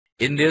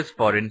India's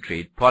foreign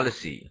trade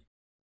policy.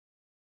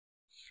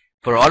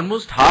 For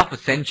almost half a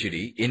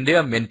century,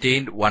 India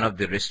maintained one of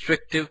the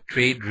restrictive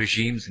trade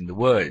regimes in the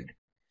world.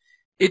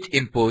 It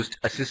imposed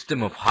a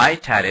system of high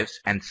tariffs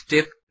and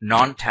stiff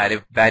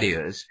non-tariff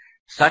barriers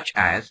such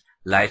as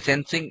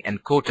licensing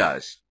and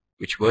quotas,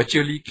 which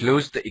virtually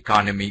closed the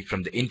economy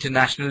from the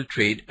international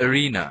trade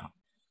arena.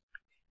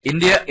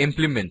 India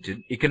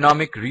implemented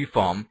economic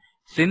reform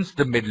since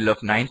the middle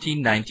of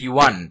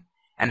 1991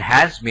 and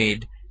has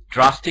made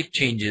drastic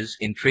changes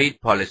in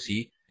trade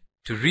policy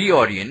to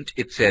reorient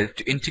itself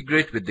to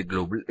integrate with the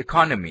global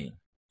economy.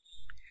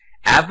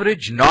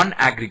 Average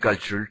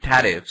non-agricultural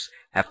tariffs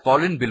have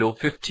fallen below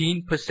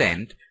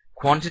 15%,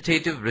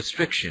 quantitative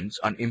restrictions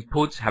on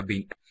imports have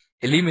been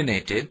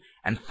eliminated,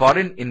 and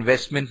foreign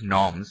investment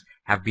norms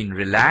have been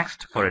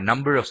relaxed for a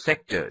number of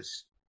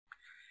sectors.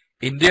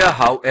 India,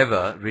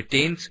 however,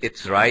 retains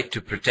its right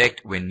to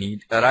protect when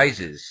need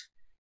arises.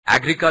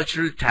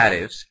 Agricultural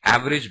tariffs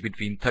average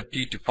between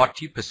 30 to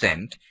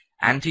 40%.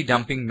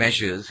 Anti-dumping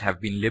measures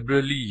have been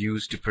liberally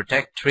used to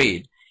protect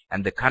trade,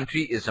 and the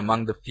country is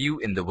among the few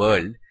in the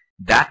world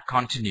that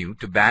continue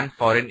to ban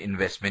foreign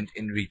investment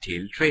in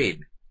retail trade.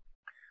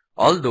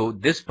 Although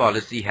this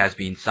policy has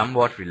been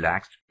somewhat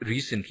relaxed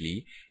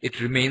recently,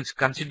 it remains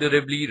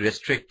considerably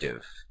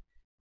restrictive.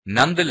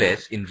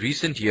 Nonetheless, in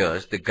recent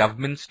years, the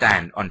government's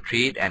stand on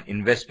trade and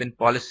investment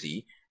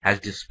policy has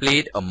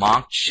displayed a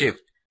marked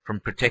shift from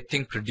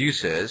protecting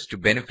producers to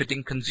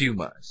benefiting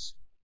consumers.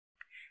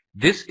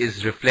 This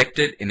is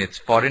reflected in its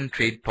foreign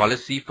trade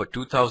policy for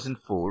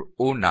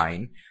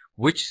 2004-09,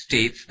 which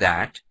states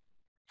that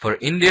for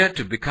India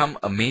to become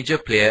a major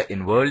player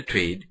in world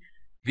trade,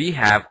 we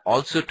have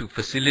also to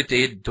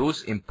facilitate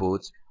those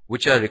imports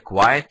which are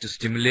required to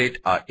stimulate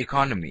our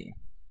economy.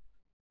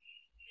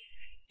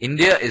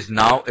 India is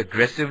now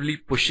aggressively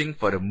pushing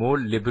for a more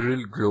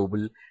liberal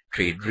global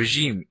trade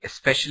regime,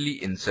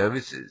 especially in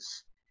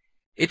services.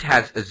 It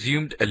has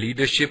assumed a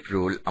leadership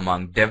role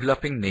among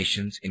developing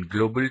nations in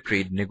global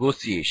trade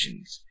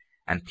negotiations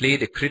and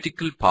played a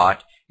critical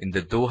part in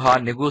the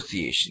Doha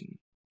negotiation.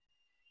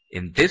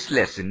 In this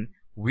lesson,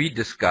 we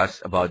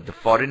discuss about the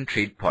foreign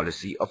trade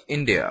policy of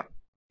India.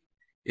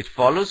 It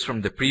follows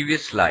from the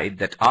previous slide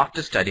that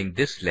after studying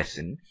this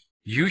lesson,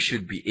 you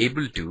should be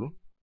able to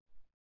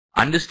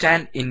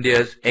understand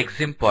India's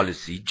EXIM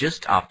policy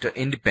just after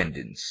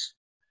independence,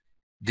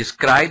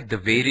 describe the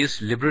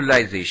various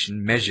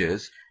liberalization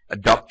measures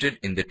adopted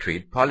in the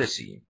trade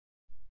policy.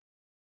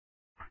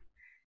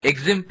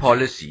 EXIM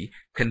policy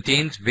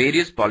contains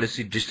various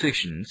policy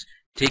decisions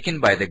taken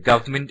by the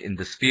government in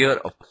the sphere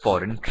of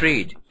foreign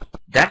trade,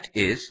 that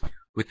is,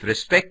 with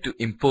respect to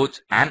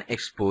imports and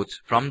exports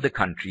from the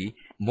country,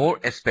 more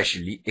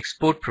especially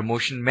export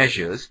promotion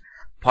measures,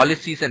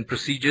 policies and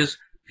procedures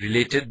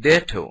related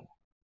thereto.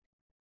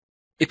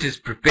 It is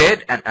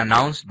prepared and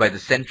announced by the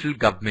Central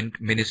Government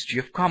Ministry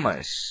of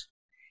Commerce.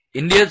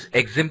 India's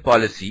EXIM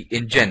policy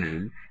in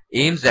general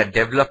aims at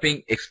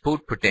developing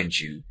export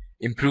potential,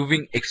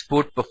 improving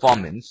export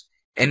performance,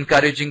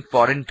 encouraging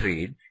foreign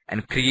trade,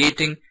 and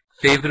creating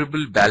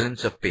favorable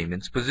balance of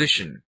payments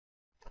position.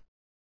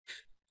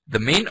 The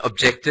main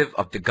objective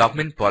of the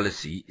government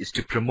policy is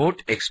to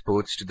promote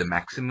exports to the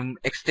maximum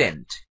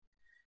extent.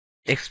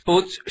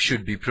 Exports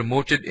should be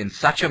promoted in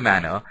such a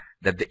manner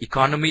that the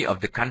economy of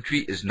the country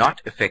is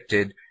not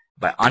affected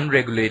by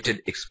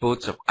unregulated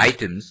exports of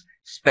items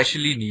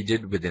specially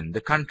needed within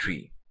the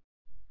country.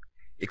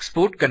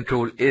 Export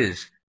control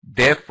is,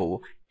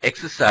 therefore,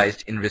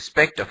 exercised in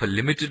respect of a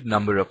limited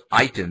number of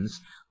items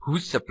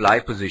whose supply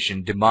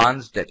position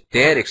demands that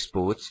their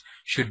exports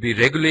should be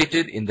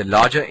regulated in the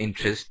larger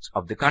interests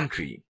of the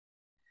country.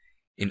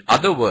 In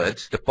other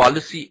words, the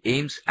policy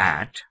aims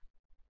at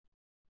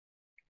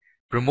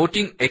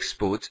promoting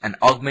exports and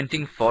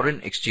augmenting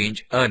foreign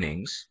exchange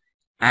earnings,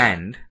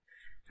 and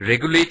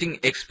regulating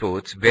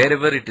exports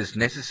wherever it is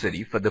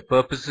necessary for the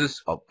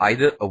purposes of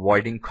either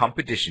avoiding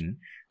competition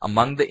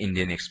among the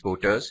Indian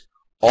exporters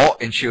or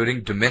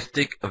ensuring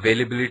domestic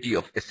availability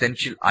of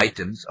essential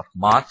items of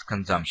mass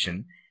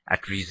consumption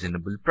at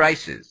reasonable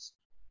prices.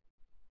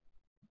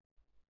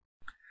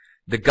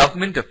 The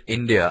Government of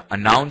India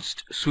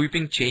announced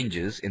sweeping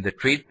changes in the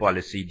trade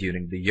policy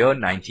during the year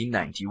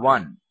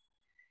 1991.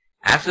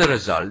 As a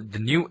result, the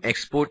new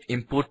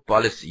export-import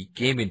policy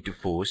came into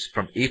force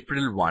from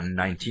April 1,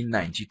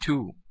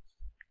 1992.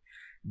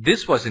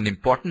 This was an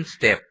important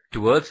step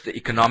towards the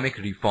economic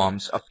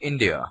reforms of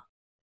India.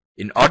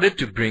 In order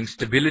to bring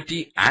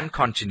stability and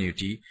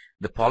continuity,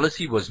 the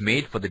policy was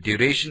made for the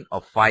duration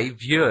of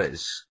 5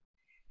 years.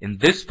 In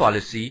this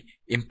policy,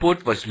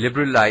 import was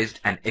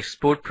liberalized and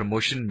export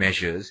promotion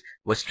measures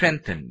were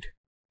strengthened.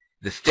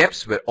 The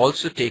steps were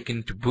also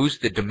taken to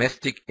boost the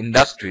domestic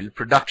industrial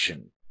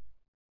production.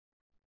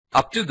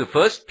 Up to the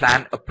first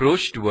plan,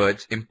 approach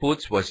towards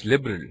imports was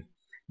liberal.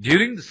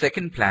 During the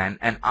second plan,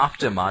 an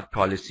aftermath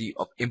policy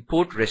of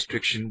import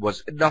restriction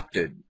was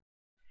adopted.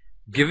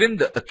 Given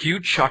the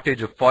acute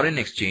shortage of foreign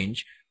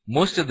exchange,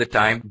 most of the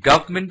time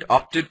government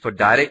opted for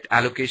direct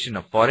allocation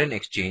of foreign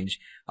exchange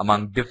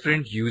among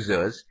different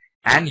users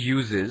and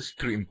uses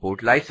through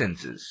import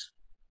licenses.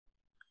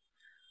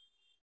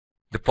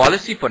 The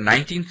policy for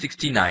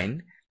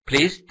 1969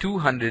 placed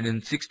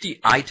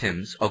 260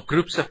 items or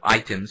groups of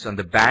items on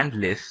the banned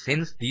list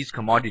since these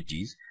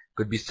commodities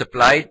could be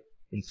supplied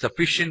in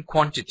sufficient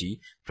quantity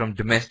from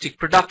domestic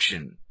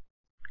production.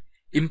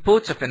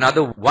 Imports of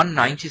another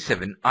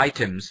 197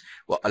 items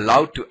were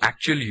allowed to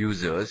actual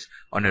users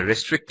on a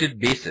restricted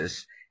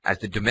basis as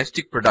the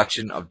domestic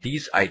production of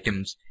these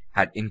items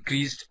had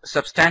increased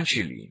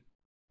substantially.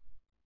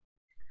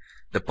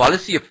 The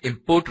policy of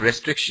import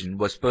restriction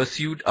was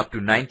pursued up to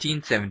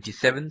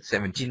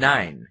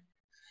 1977-79.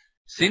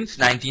 Since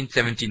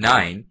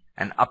 1979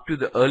 and up to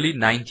the early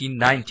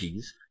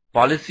 1990s,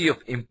 policy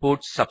of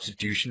import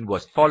substitution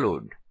was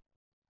followed.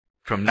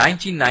 From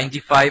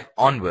 1995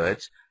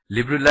 onwards,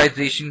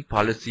 liberalization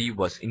policy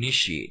was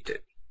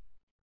initiated.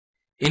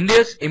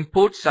 India's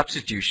import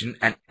substitution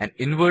and an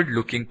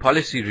inward-looking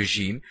policy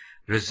regime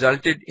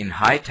resulted in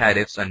high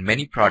tariffs on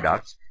many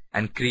products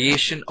and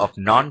creation of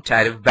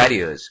non-tariff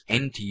barriers,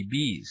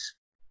 NTBs.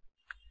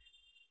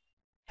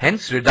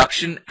 Hence,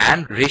 reduction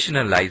and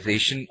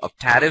rationalization of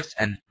tariffs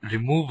and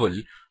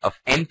removal of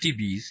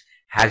NTBs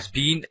has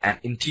been an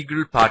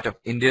integral part of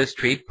India's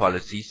trade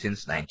policy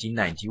since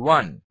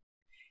 1991.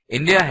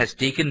 India has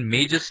taken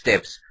major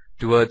steps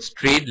towards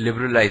trade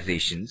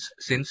liberalizations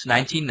since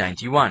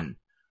 1991,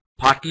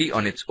 partly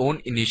on its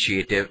own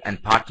initiative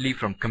and partly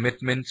from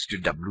commitments to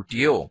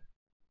WTO.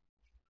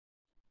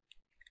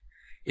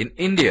 In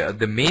India,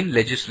 the main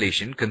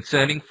legislation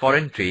concerning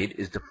foreign trade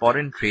is the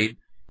Foreign Trade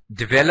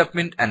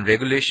Development and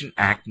Regulation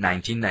Act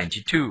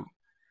 1992.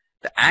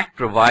 The Act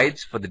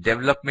provides for the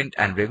development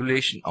and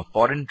regulation of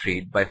foreign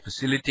trade by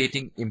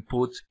facilitating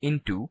imports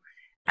into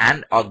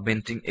and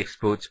augmenting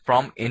exports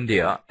from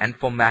India and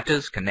for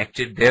matters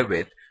connected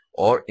therewith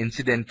or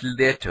incidental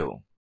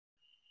thereto.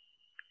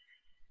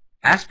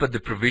 As per the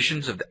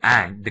provisions of the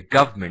Act, the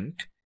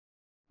government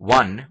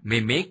 1. May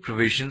make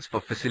provisions for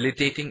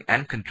facilitating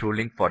and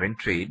controlling foreign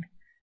trade.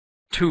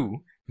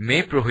 2.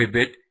 May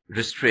prohibit,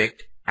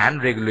 restrict,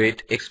 and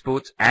regulate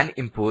exports and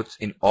imports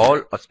in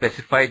all or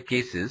specified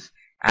cases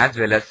as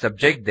well as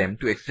subject them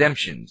to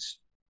exemptions.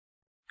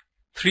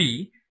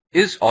 3.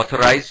 Is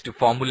authorized to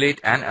formulate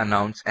and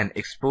announce an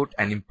export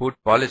and import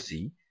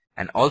policy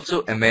and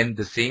also amend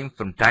the same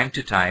from time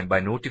to time by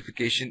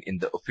notification in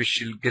the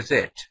official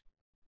gazette.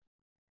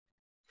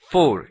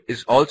 4.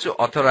 Is also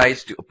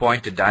authorized to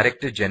appoint a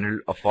Director General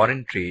of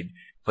Foreign Trade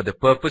for the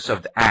purpose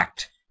of the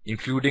Act,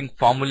 including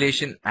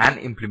formulation and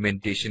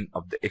implementation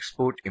of the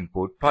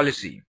export-import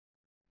policy.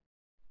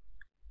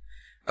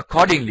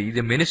 Accordingly,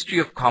 the Ministry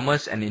of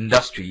Commerce and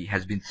Industry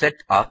has been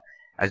set up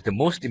as the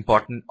most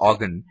important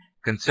organ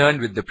concerned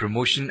with the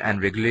promotion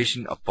and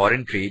regulation of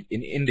foreign trade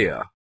in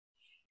India.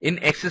 In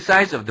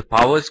exercise of the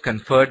powers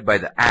conferred by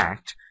the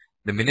Act,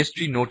 the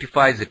Ministry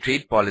notifies the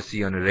trade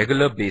policy on a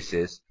regular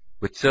basis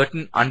with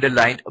certain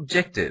underlined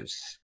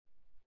objectives.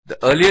 The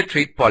earlier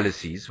trade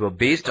policies were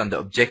based on the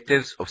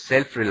objectives of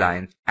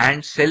self-reliance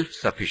and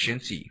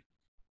self-sufficiency,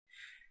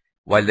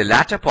 while the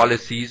latter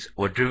policies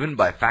were driven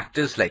by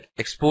factors like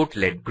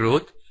export-led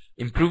growth,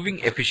 improving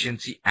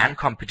efficiency and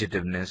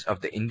competitiveness of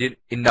the Indian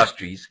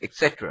industries,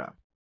 etc.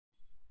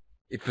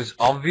 It was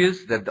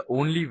obvious that the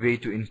only way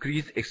to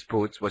increase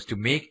exports was to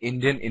make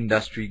Indian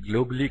industry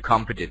globally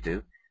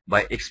competitive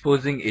by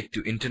exposing it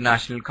to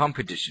international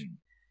competition.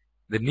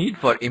 The need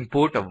for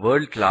import of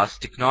world-class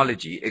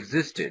technology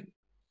existed.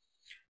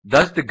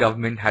 Thus, the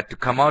government had to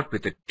come out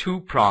with a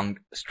two-pronged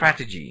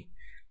strategy.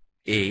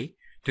 A.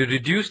 To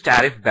reduce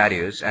tariff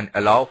barriers and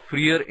allow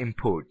freer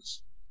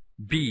imports.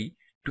 B.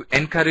 To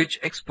encourage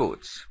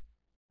exports.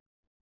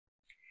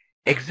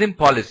 Exim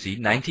Policy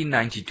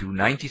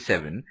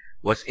 1992-97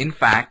 was in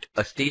fact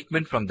a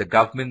statement from the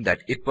government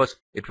that it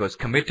was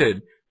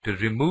committed to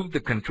remove the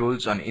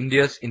controls on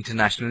India's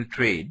international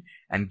trade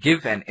and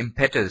give an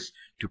impetus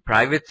to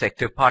private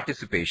sector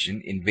participation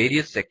in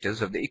various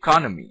sectors of the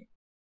economy.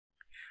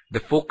 The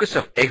focus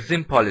of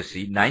Exim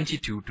Policy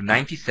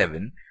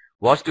 92-97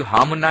 was to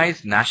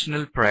harmonize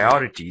national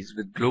priorities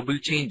with global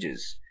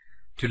changes,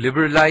 to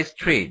liberalize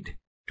trade,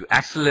 to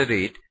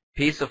accelerate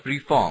pace of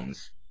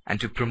reforms, and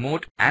to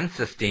promote and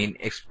sustain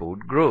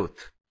export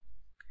growth.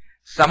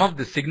 Some of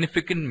the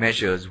significant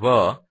measures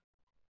were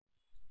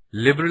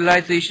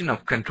liberalization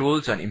of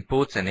controls on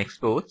imports and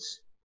exports,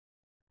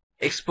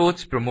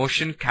 Exports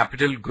Promotion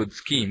Capital Goods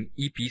Scheme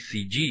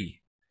EPCG,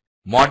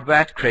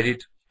 ModVat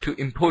credit to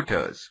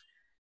importers,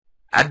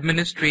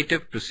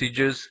 administrative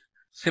procedures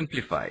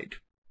simplified.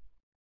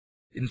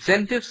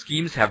 Incentive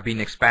schemes have been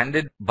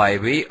expanded by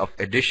way of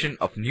addition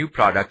of new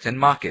products and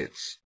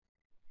markets.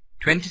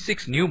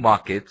 26 new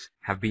markets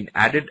have been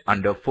added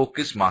under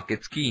Focus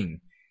Market Scheme.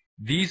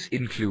 These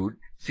include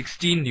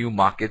 16 new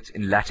markets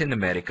in Latin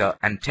America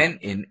and 10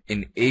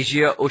 in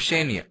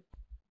Asia-Oceania.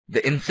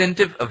 The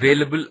incentive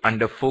available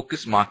under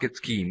Focus Market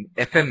Scheme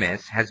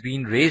FMS has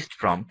been raised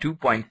from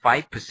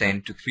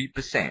 2.5% to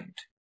 3%.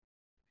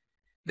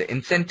 The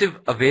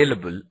incentive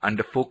available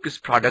under Focus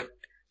Product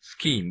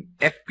Scheme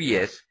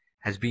FPS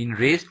has been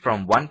raised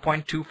from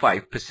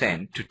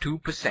 1.25% to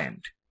 2%.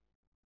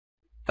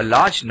 A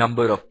large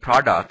number of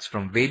products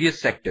from various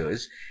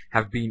sectors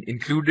have been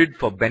included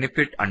for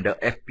benefit under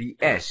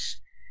FPS.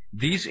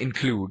 These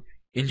include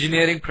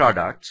engineering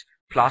products,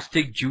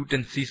 plastic, jute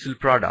and sisal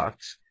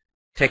products,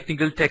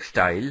 technical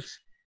textiles,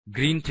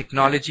 green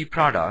technology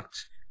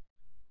products,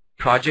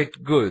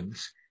 project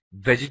goods,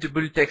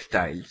 vegetable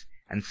textiles,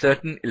 and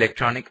certain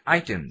electronic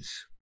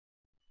items.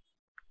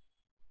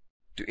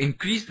 To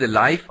increase the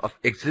life of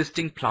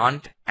existing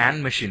plant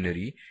and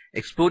machinery,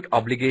 export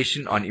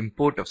obligation on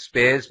import of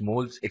spares,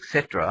 molds,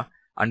 etc.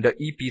 under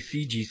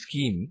EPCG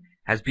scheme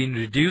has been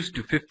reduced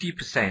to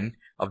 50%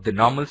 of the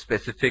normal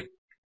specific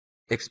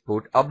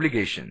export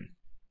obligation.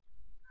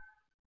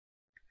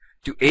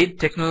 To aid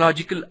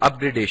technological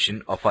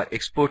upgradation of our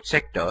export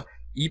sector,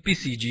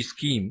 EPCG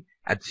scheme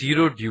at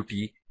zero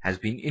duty has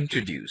been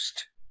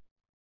introduced.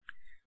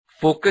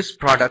 Focus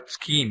product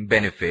scheme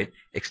benefit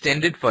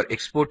extended for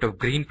export of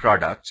green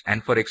products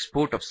and for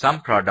export of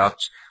some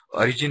products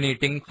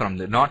originating from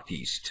the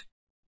Northeast.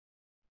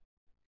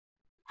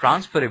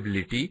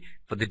 Transferability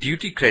for the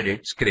duty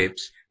credit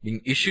scrips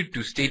being issued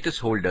to status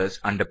holders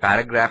under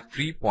paragraph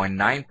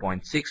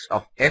 3.9.6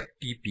 of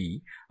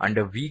FTP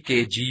under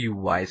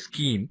VKGUY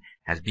scheme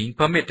has been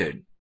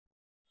permitted.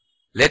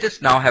 Let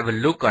us now have a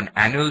look on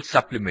Annual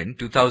Supplement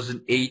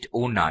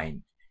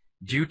 2008-09.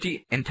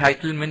 Duty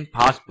Entitlement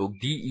Passbook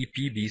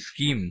DEPB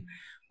scheme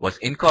was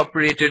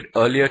incorporated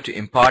earlier to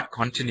impart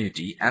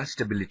continuity and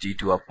stability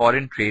to our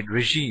foreign trade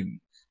regime.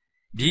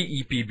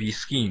 DEPB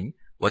scheme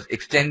was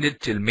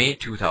extended till May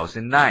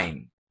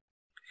 2009.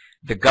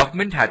 The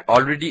government had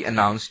already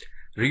announced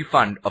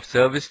refund of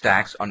service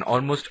tax on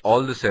almost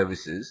all the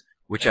services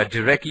which are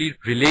directly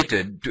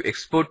related to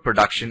export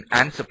production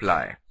and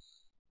supply.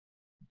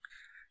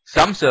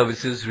 Some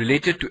services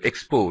related to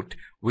export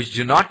which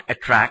do not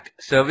attract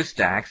service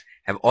tax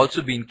have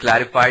also been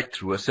clarified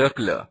through a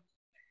circular.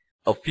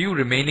 A few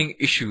remaining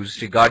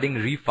issues regarding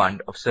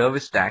refund of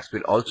service tax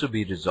will also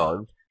be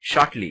resolved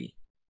shortly.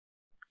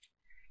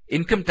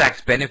 Income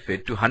tax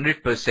benefit to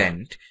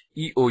 100%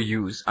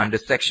 EOUs under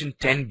Section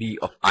 10B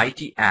of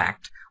IT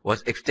Act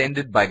was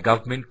extended by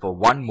government for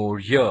one more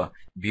year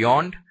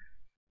beyond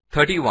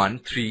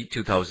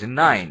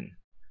 31/3/2009.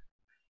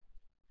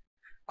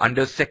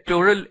 Under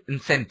sectoral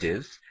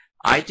incentives,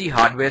 IT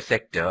hardware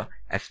sector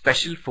as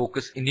special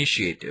focus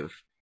initiative,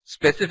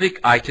 specific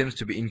items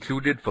to be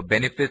included for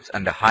benefits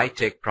under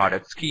high-tech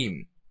product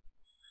scheme.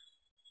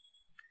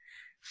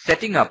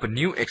 Setting up a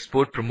new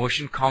export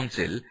promotion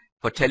council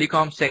for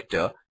telecom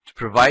sector to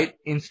provide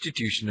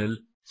institutional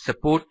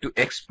support to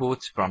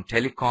exports from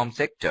telecom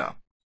sector.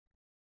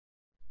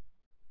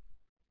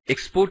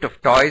 Export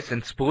of toys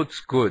and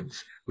sports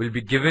goods will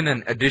be given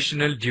an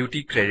additional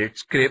duty credit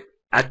scrip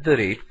at the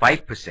rate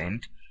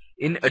 5%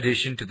 in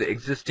addition to the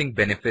existing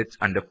benefits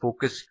under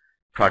focus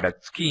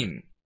product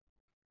scheme.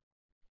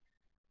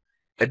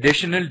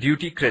 Additional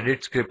duty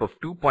credit scrip of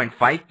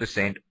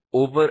 2.5%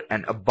 over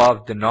and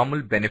above the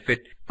normal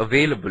benefit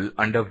available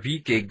under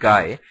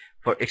VK-GUI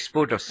for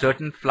export of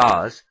certain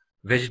flowers,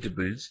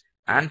 vegetables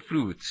and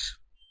fruits.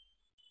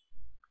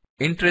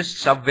 Interest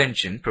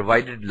subvention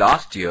provided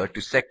last year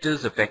to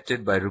sectors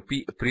affected by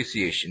rupee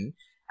appreciation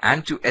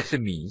and to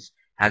SMEs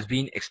has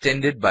been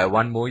extended by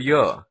one more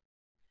year.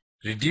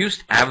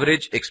 Reduced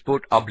average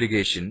export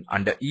obligation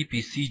under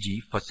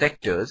EPCG for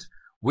sectors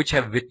which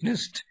have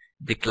witnessed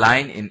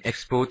decline in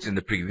exports in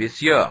the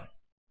previous year.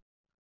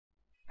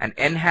 An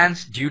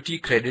enhanced duty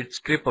credit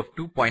scrip of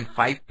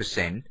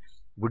 2.5%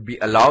 would be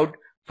allowed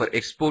for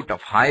export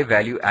of high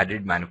value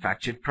added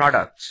manufactured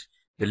products.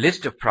 The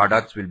list of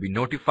products will be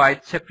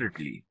notified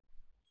separately.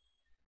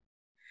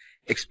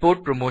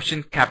 Export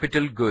Promotion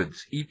Capital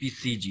Goods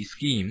EPCG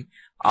scheme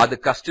are the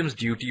customs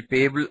duty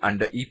payable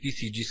under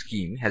EPCG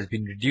scheme has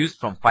been reduced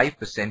from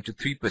 5% to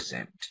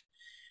 3%.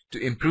 To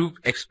improve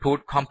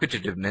export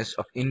competitiveness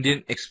of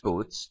Indian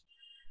exports,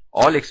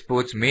 all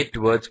exports made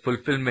towards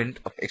fulfillment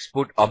of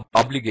export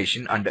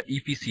obligation under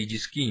EPCG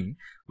scheme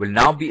will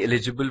now be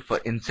eligible for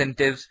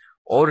incentives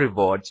or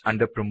rewards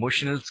under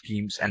promotional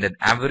schemes, and an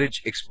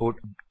average export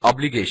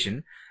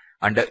obligation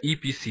under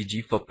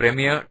EPCG for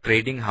premier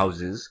trading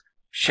houses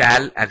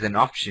shall, as an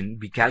option,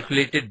 be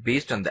calculated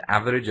based on the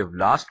average of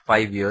last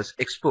 5 years'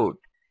 export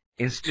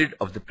instead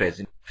of the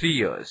present 3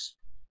 years.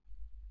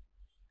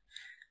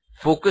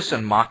 Focus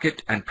on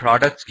market and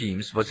product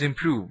schemes was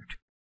improved.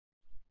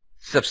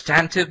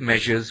 Substantive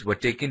measures were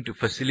taken to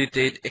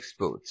facilitate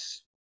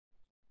exports.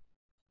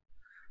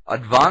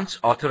 Advance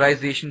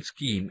Authorization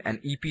Scheme and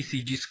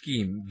EPCG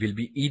scheme will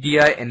be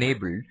EDI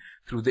enabled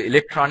through the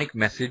electronic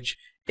message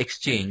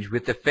exchange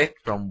with effect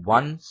from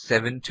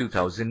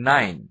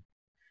 1/7/2009.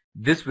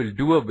 This will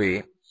do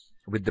away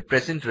with the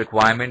present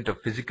requirement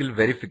of physical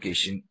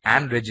verification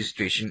and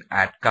registration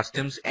at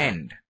customs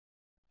end.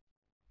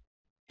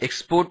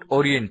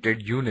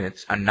 Export-oriented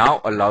units are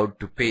now allowed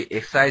to pay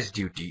excise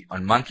duty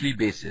on monthly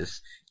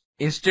basis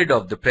instead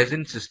of the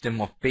present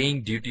system of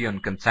paying duty on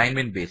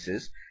consignment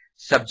basis,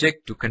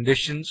 subject to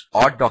conditions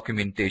or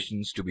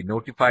documentations to be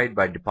notified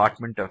by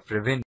Department of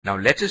Revenue. Now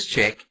let us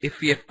check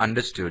if we have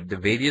understood the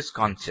various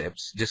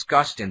concepts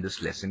discussed in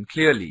this lesson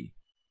clearly.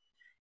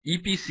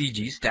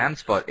 EPCG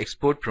stands for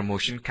Export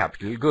Promotion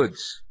Capital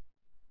Goods.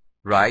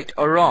 Right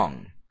or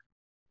wrong?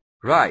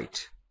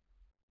 Right.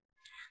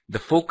 The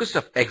focus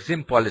of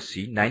EXIM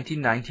policy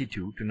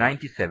 1992 to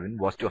 97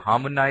 was to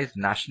harmonize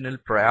national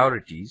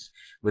priorities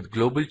with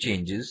global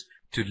changes,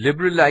 to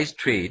liberalize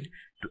trade,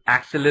 to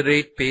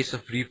accelerate pace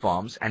of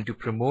reforms, and to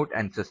promote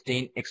and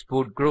sustain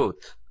export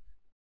growth.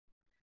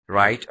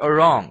 Right or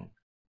wrong?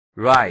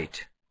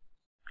 Right.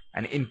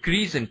 An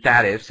increase in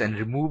tariffs and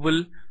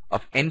removal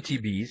of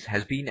NTBs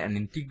has been an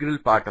integral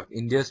part of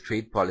India's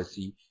trade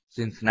policy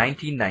since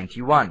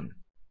 1991.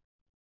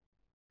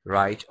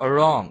 Right or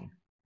wrong?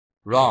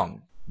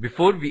 Wrong.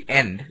 Before we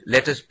end,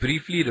 let us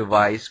briefly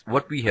revise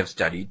what we have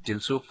studied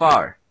till so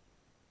far.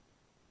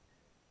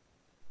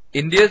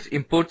 India's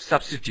import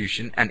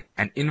substitution and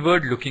an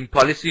inward-looking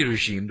policy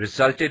regime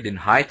resulted in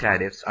high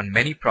tariffs on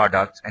many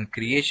products and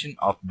creation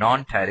of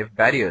non-tariff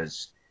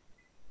barriers.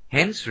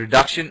 Hence,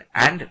 reduction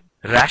and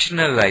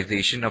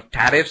rationalization of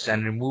tariffs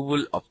and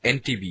removal of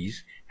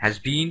NTBs has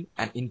been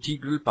an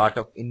integral part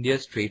of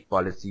India's trade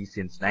policy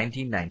since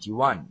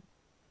 1991.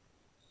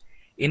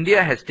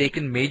 India has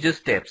taken major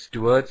steps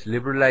towards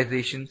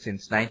liberalization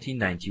since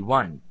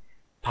 1991,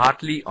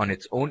 partly on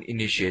its own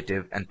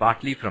initiative and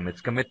partly from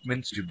its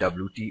commitments to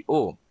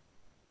WTO.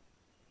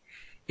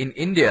 In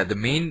India, the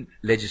main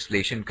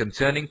legislation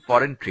concerning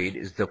foreign trade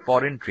is the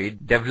Foreign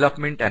Trade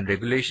Development and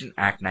Regulation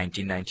Act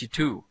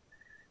 1992.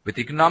 With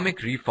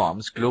economic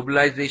reforms,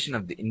 globalization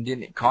of the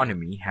Indian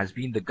economy has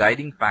been the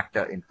guiding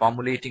factor in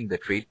formulating the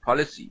trade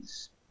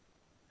policies.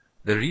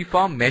 The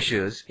reform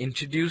measures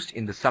introduced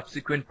in the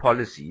subsequent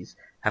policies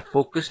have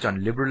focused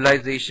on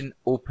liberalization,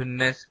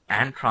 openness,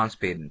 and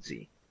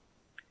transparency.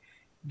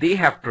 They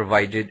have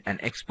provided an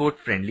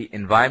export-friendly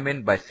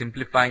environment by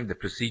simplifying the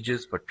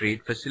procedures for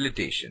trade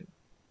facilitation.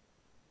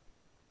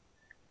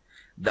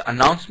 The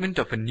announcement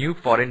of a new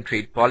foreign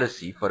trade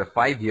policy for a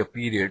 5-year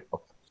period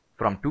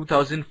from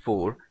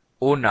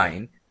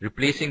 2004-09,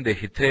 replacing the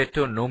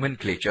hitherto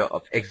nomenclature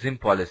of EXIM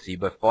policy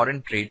by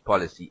Foreign Trade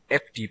Policy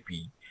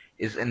 (FTP),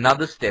 is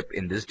another step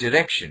in this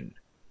direction.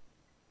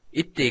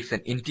 It takes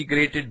an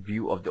integrated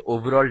view of the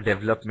overall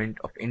development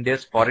of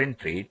India's foreign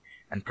trade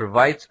and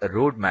provides a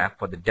roadmap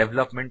for the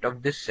development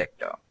of this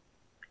sector.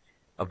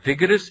 A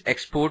vigorous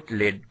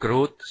export-led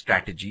growth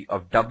strategy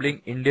of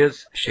doubling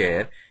India's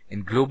share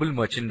in global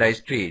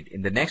merchandise trade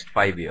in the next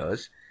 5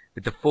 years,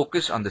 with a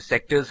focus on the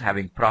sectors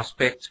having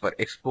prospects for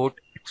export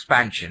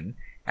expansion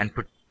and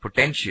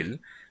potential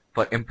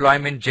for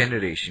employment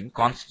generation,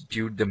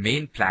 constitute the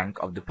main plank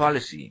of the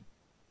policy.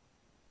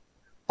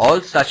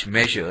 All such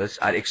measures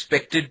are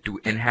expected to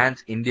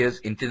enhance India's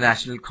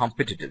international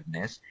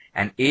competitiveness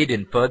and aid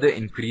in further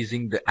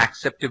increasing the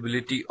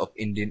acceptability of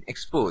Indian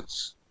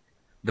exports.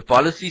 The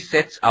policy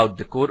sets out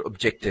the core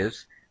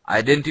objectives,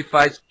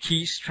 identifies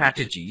key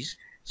strategies,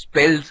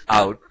 spells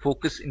out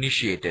focus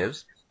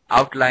initiatives,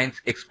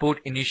 outlines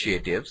export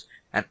initiatives,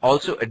 and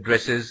also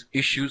addresses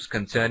issues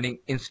concerning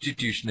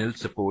institutional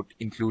support,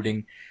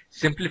 including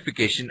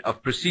simplification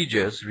of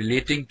procedures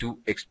relating to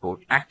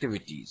export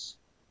activities.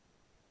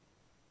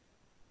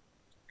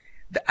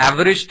 The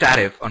average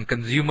tariff on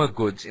consumer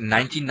goods in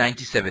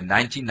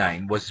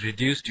 1997-99 was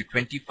reduced to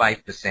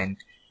 25%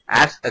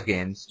 as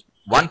against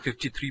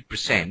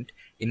 153%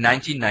 in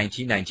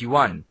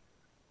 1990-91.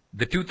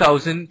 The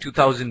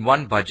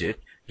 2000-2001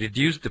 budget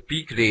reduced the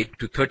peak rate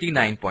to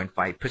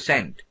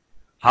 39.5%.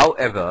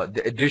 However,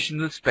 the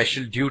additional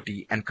special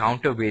duty and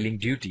countervailing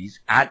duties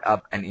add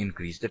up and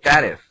increase the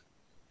tariff.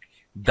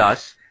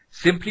 Thus,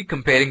 simply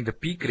comparing the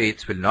peak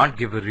rates will not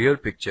give a real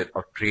picture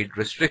of trade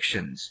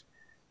restrictions.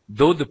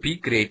 Though the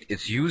peak rate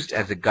is used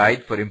as a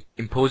guide for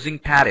imposing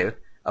tariff,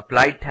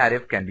 applied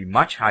tariff can be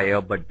much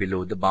higher but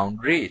below the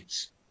bound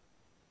rates.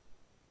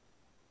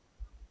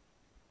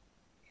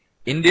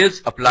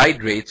 India's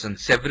applied rates on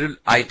several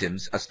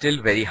items are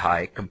still very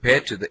high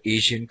compared to the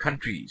Asian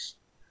countries.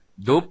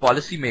 Though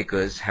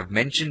policymakers have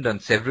mentioned on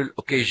several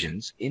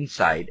occasions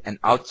inside and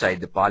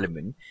outside the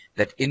parliament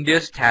that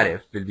India's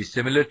tariff will be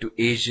similar to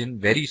Asian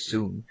very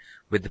soon,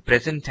 with the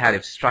present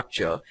tariff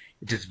structure,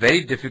 it is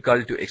very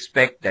difficult to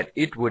expect that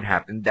it would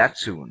happen that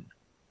soon.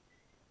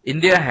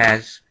 India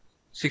has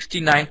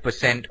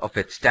 69% of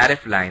its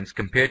tariff lines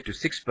compared to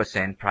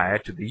 6% prior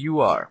to the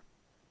UR.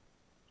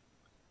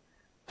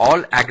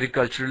 All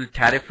agricultural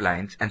tariff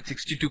lines and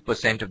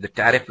 62% of the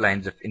tariff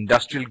lines of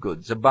industrial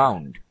goods are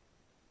bound.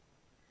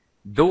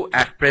 Though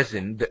at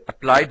present the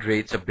applied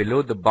rates are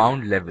below the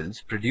bound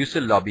levels, producer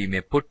lobby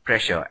may put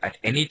pressure at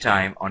any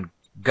time on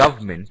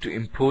government to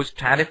impose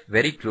tariff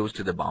very close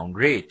to the bound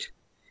rate.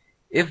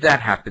 If that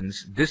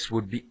happens, this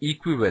would be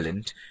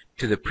equivalent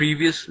to the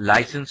previous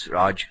license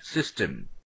Raj system.